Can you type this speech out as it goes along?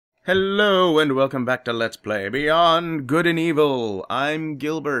Hello and welcome back to Let's Play Beyond Good and Evil. I'm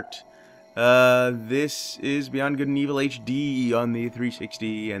Gilbert. This is Beyond Good and Evil HD on the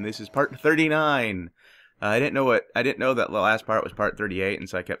 360, and this is part 39. I didn't know that the last part was part 38, and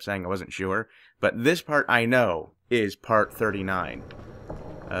so I kept saying I wasn't sure. But this part I know is part 39.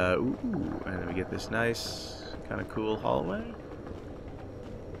 Ooh, and then we get this nice, kind of cool hallway.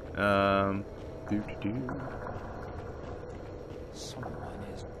 Someone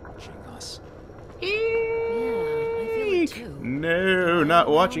is watching us. Yeah, I feel it too. No, not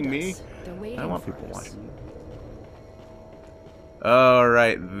watching me. I don't want people watching me.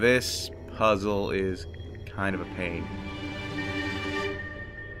 Alright, this puzzle is kind of a pain.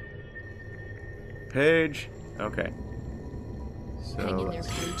 Paige? Okay. Hang in there,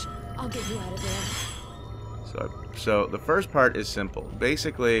 Paige. I'll get you out of there. So the first part is simple.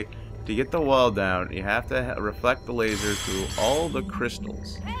 Basically, to get the wall down, you have to reflect the laser through all the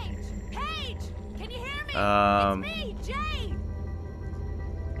crystals. Paige! Paige! Can you hear me? It's me, Jay!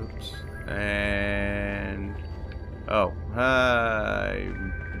 Oops. And... oh, I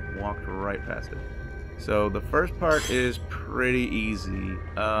walked right past it. So the first part is pretty easy.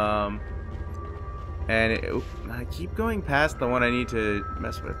 And I keep going past the one I need to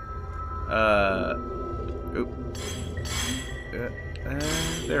mess with.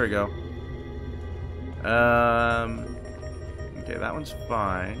 There we go. Okay, that one's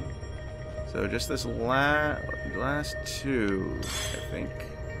fine. So just this last two, I think.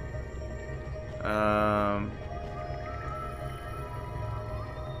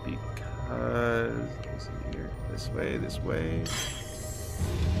 Because let's see here, this way.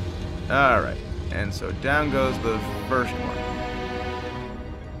 All right, and so down goes the first one,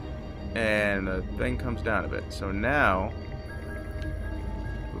 and the thing comes down a bit. So now.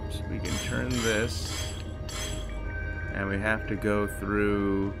 We can turn this, and we have to go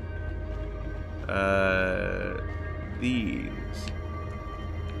through these.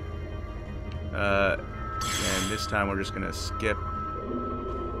 And this time we're just gonna skip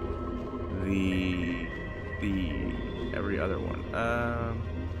the every other one.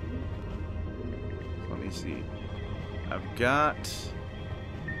 Let me see. I've got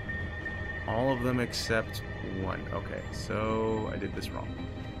all of them except one. Okay, so I did this wrong.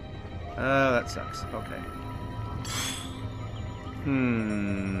 That sucks. Okay.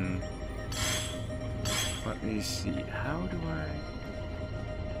 Let me see. How do I...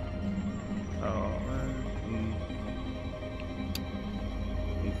 oh, let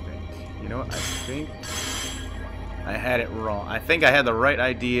me think. You know what? I think I had it wrong. I think I had the right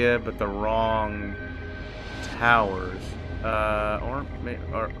idea, but the wrong towers. Or wait,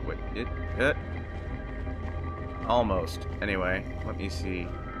 almost. Anyway, let me see.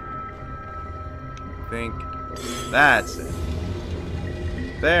 Think that's it.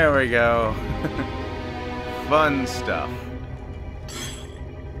 There we go. Fun stuff.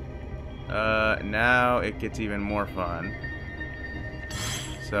 Now it gets even more fun.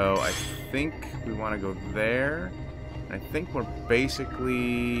 So I think we want to go there. I think we're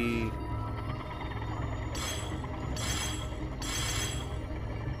basically...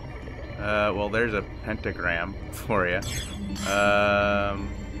 well, there's a pentagram for you.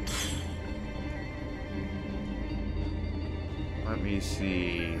 Let me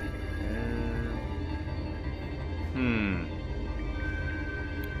see.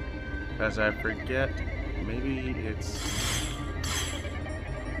 As I forget, maybe it's...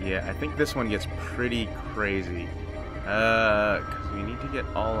 yeah, I think this one gets pretty crazy. Because we need to get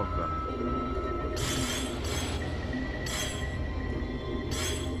all of them.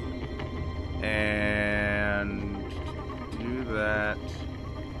 And to do that, I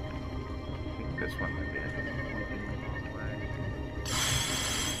think this one might be it.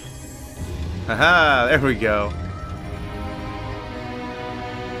 Haha, there we go.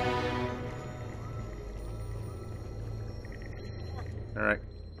 Alright.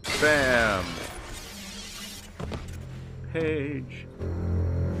 Bam! Paige.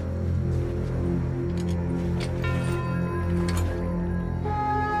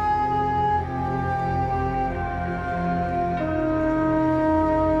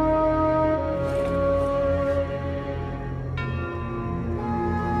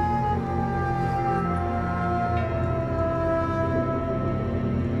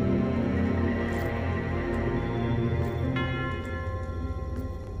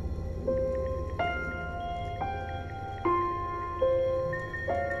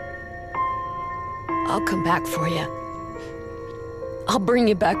 I'll come back for you. I'll bring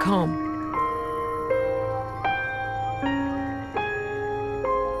you back home.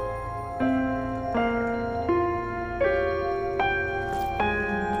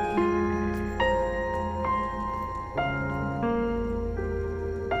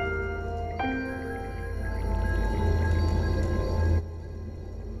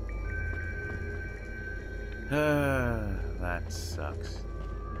 sucks.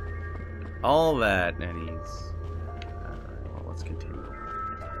 All that, and he's... Alright, well, let's continue.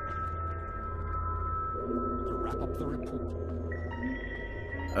 To wrap up the report.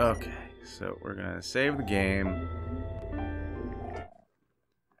 Okay, so we're gonna save the game.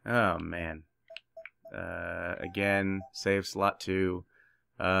 Oh, man. Again, save slot 2.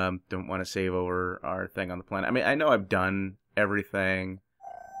 Don't want to save over our thing on the planet. I mean, I know I've done everything,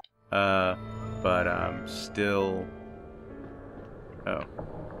 but still... Oh.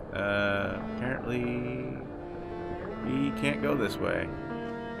 Apparently we can't go this way.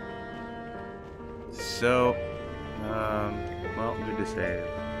 So, well, good to save.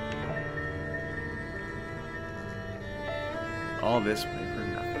 All this way for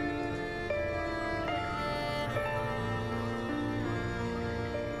nothing.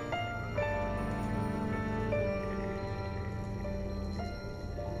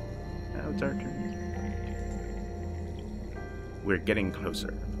 Now it's our turn. We're getting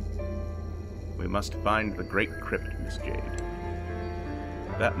closer. We must find the Great Crypt, Miss Jade.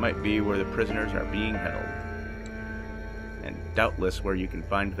 That might be where the prisoners are being held. And doubtless where you can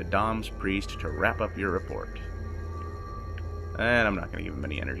find the Dom's priest to wrap up your report. And I'm not going to give him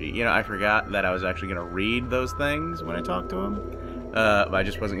any energy. You know, I forgot that I was actually going to read those things when I talked to him. But I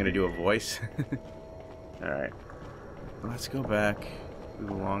just wasn't going to do a voice. Alright. Let's go back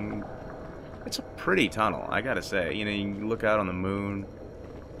along. It's a pretty tunnel, I gotta say. You know, you can look out on the moon.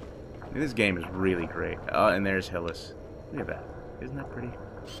 This game is really great. Oh, and there's Hillis. Look at that. Isn't that pretty?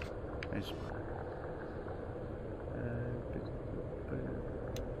 Nice.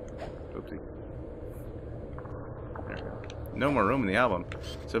 Oopsie. There we go. No more room in the album.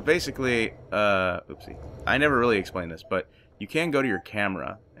 So basically, oopsie. I never really explained this, but you can go to your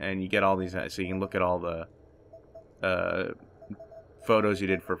camera and you get all these, so you can look at all the photos you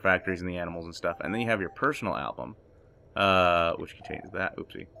did for factories and the animals and stuff, and then you have your personal album, which contains that.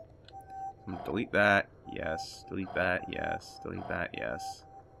 Oopsie. Delete that. Yes. Delete that. Yes. Delete that. Yes.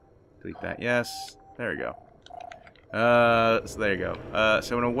 Delete that. Yes. There we go. So there you go.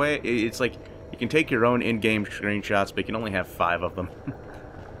 So in a way, it's like you can take your own in-game screenshots, but you can only have 5 of them.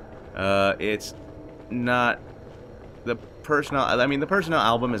 It's not the personal. I mean, the personal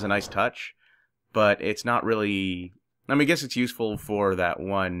album is a nice touch, but it's not really. I mean, I guess it's useful for that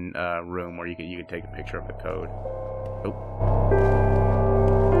one room where you could take a picture of the code. Oh.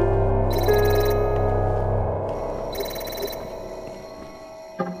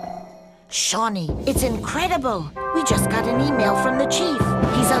 Shawnee, it's incredible. We just got an email from the chief.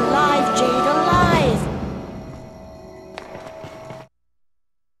 He's alive, Jade, alive.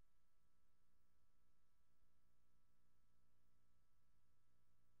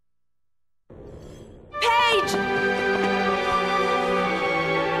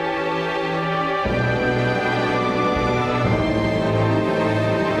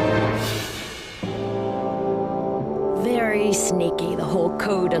 Very sneaky, the whole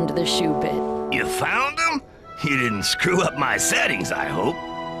code under the shoe pit. You found them? You didn't screw up my settings, I hope.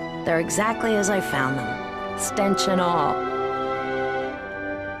 They're exactly as I found them. Stench and all.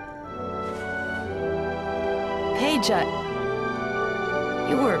 Paige,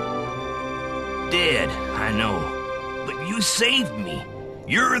 you were... Dead, I know. But you saved me.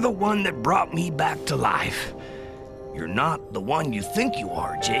 You're the one that brought me back to life. You're not the one you think you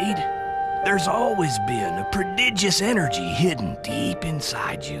are, Jade. There's always been a prodigious energy hidden deep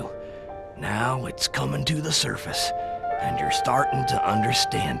inside you. Now it's coming to the surface, and you're starting to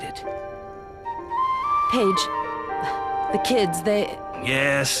understand it. Paige, the kids, they...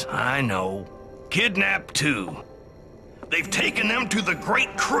 Yes, I know. Kidnapped too. They've taken them to the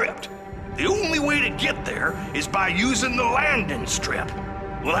Great Crypt. The only way to get there is by using the landing strip.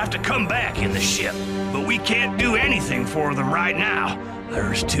 We'll have to come back in the ship, but we can't do anything for them right now.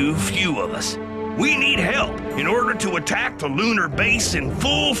 There's too few of us. We need help in order to attack the lunar base in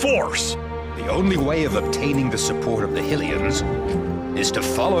full force. The only way of obtaining the support of the Hylians is to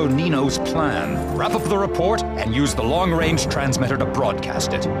follow Nino's plan, wrap up the report, and use the long-range transmitter to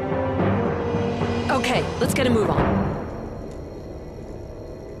broadcast it. Okay, let's get a move on.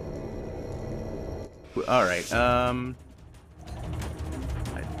 Alright, I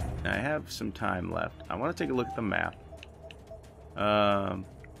have some time left. I want to take a look at the map.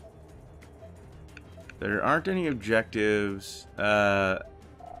 There aren't any objectives from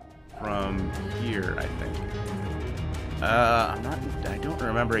here, I think. I don't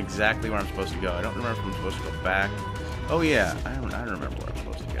remember exactly where I'm supposed to go. I don't remember if I'm supposed to go back. Oh yeah, I don't remember where I'm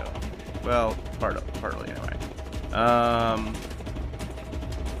supposed to go. Well, partly anyway. I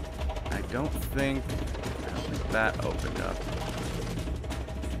don't think that opened up.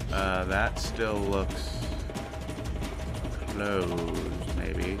 That still looks closed,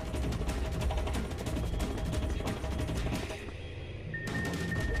 maybe.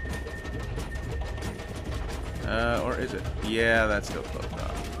 Or is it? Yeah, that's still closed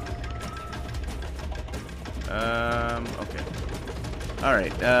off. Okay.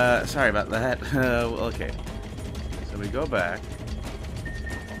 Alright, sorry about that. Okay. So we go back.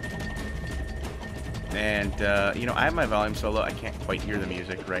 And, you know, I have my volume so low I can't quite hear the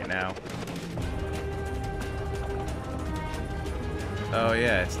music right now. Oh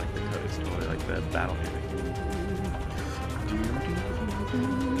yeah, it's like the code. It's totally like the battle music.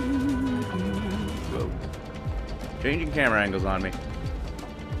 Whoa. Changing camera angles on me.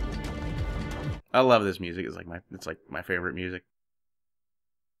 I love this music. It's like my favorite music.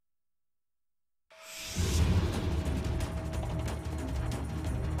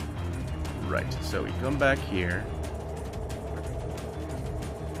 Right, so we come back here.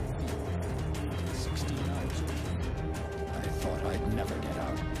 16 hours. I thought I'd never get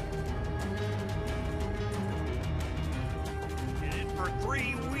out. Did it for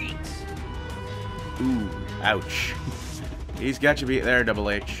 3 weeks. Ooh, ouch. He's got you beat there, Double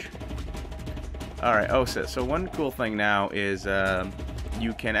H. Alright, oh, so one cool thing now is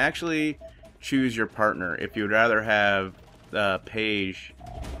you can actually choose your partner if you'd rather have Paige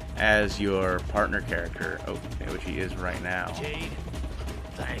as your partner character, which he is right now. Jade,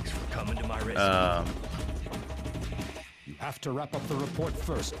 thanks for coming to my rescue. You have to wrap up the report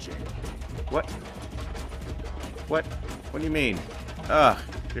first, Jade. What? What? What do you mean? Ugh,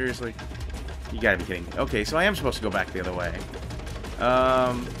 seriously? You gotta be kidding me. Okay, so I am supposed to go back the other way.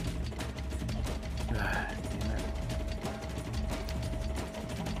 Damn it.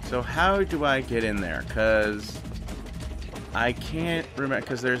 So how do I get in there? Because I can't remember,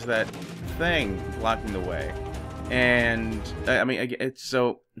 because there's that thing blocking the way. And, I mean,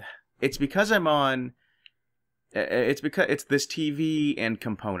 it's because I'm on, it's because it's this TV and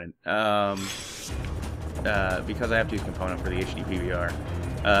component. Because I have to use component for the HD PVR.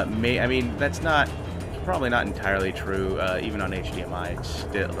 I mean, that's probably not entirely true. Even on HDMI, it's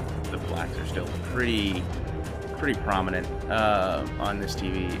still, the blacks are still pretty prominent on this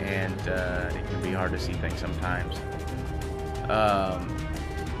TV, and it can be hard to see things sometimes.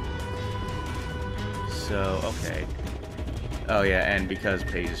 So, okay. Oh yeah, and because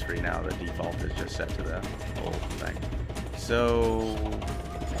Paige is free now, the default is just set to the old thing. So...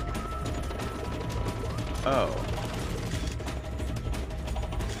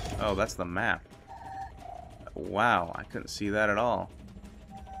 Oh, that's the map. Wow, I couldn't see that at all.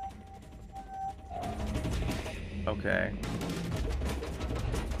 Okay.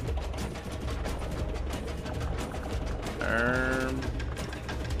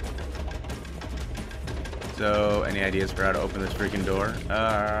 So, any ideas for how to open this freaking door?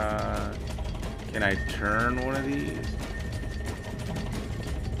 Can I turn one of these?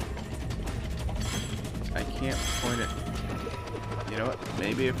 I can't point it. You know what?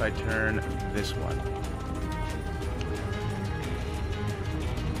 Maybe if I turn this one.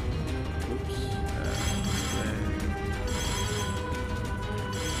 Oops.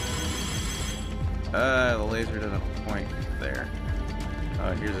 The laser doesn't point there.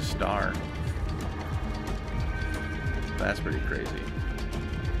 Here's a star. That's pretty crazy.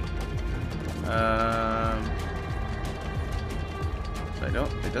 So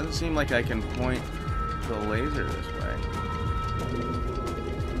it doesn't seem like I can point the laser this way.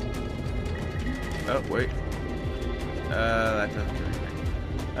 Oh, wait. That doesn't do anything.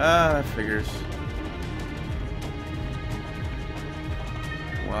 That figures.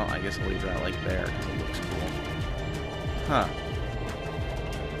 Well, I guess I'll leave that like there because it looks cool. Huh.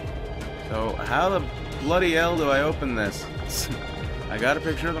 So, how the bloody hell do I open this? I got a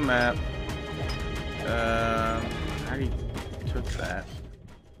picture of the map. I already took that.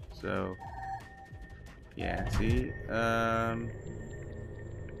 So, yeah, see?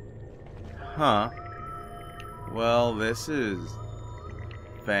 Huh. Well, this is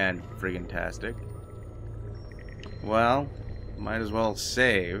fan-friggin-tastic. Well, might as well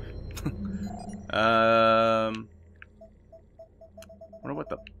save. Wonder what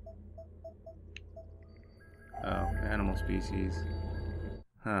the... Oh, animal species.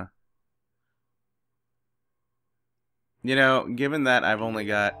 Huh. You know, given that I've only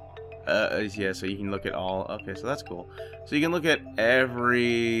got... yeah, so you can look at all... Okay, so that's cool. So you can look at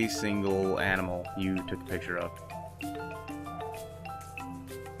every single animal you took a picture of.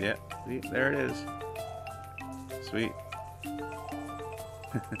 Yeah, see, there it is. Sweet.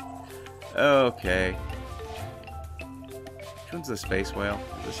 Okay. Which one's the space whale?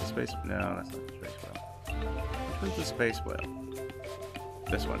 Is this a space... No, that's not the space whale. Which one's the space whale?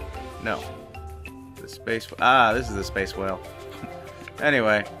 This one. No. The space... Ah, this is the space whale.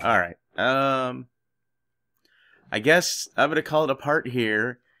 Anyway, alright. I guess I'm gonna call it a part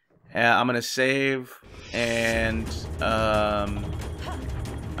here. I'm gonna save, and I'm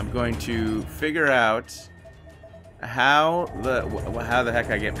going to figure out how the heck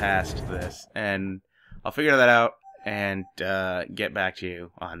I get past this, and I'll figure that out and get back to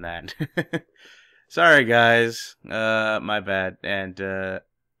you on that. Sorry guys, my bad, and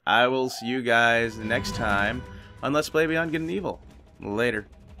I will see you guys next time on Let's Play Beyond Good and Evil. Later.